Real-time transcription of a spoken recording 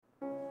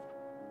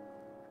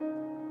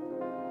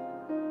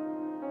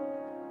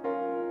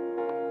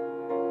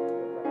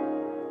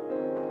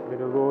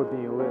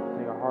being lit,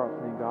 sing a heart,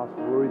 sing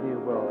gospel, worthy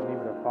and well, in the name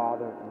of the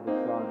Father, and the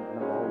Son, and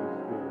of the Holy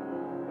Spirit.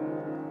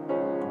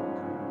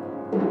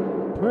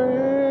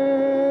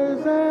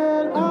 Praise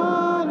and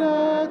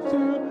honor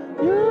to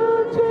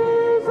you,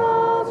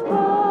 Jesus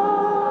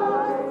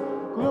Christ.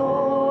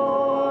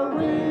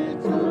 Glory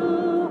to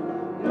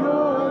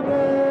your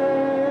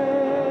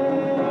name.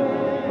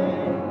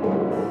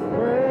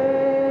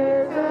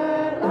 Praise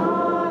and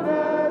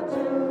honor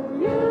to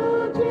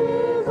you,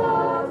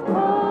 Jesus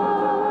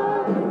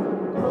Christ.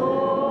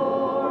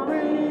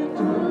 Glory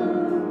to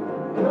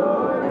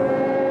your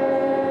name.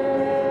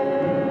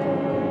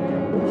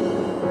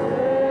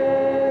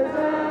 Praise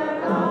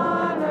and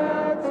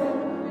honor to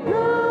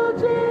you,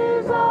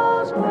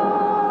 Jesus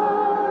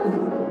Christ.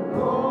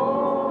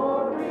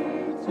 Glory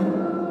to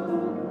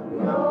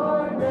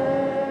your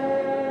name.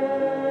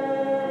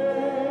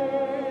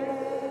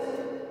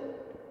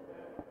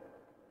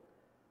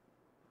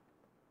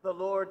 The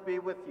Lord be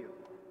with you.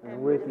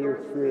 And with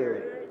your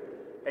spirit.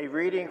 A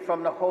reading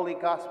from the Holy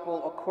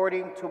Gospel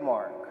according to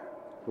Mark.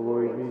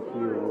 Glory be to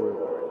you, Lord.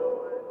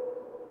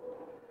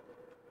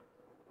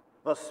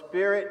 The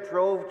Spirit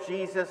drove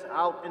Jesus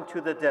out into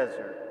the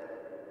desert,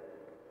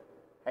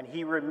 and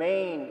he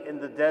remained in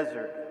the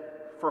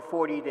desert for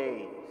 40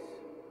 days,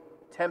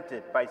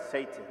 tempted by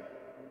Satan.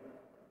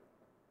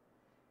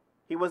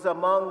 He was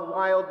among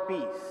wild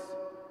beasts,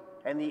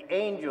 and the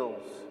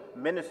angels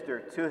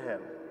ministered to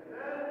him.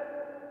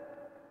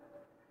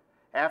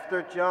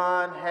 After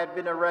John had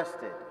been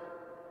arrested,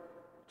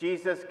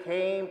 Jesus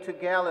came to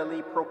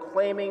Galilee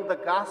proclaiming the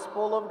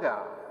gospel of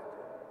God.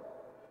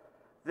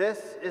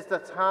 This is the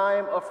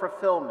time of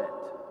fulfillment.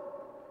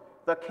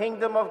 The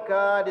kingdom of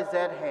God is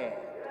at hand.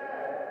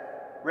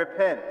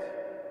 Repent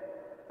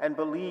and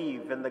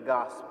believe in the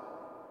gospel.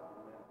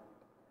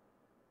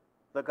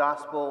 The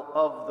gospel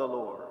of the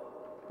Lord.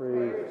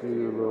 Praise to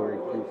you,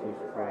 Lord Jesus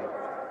Christ.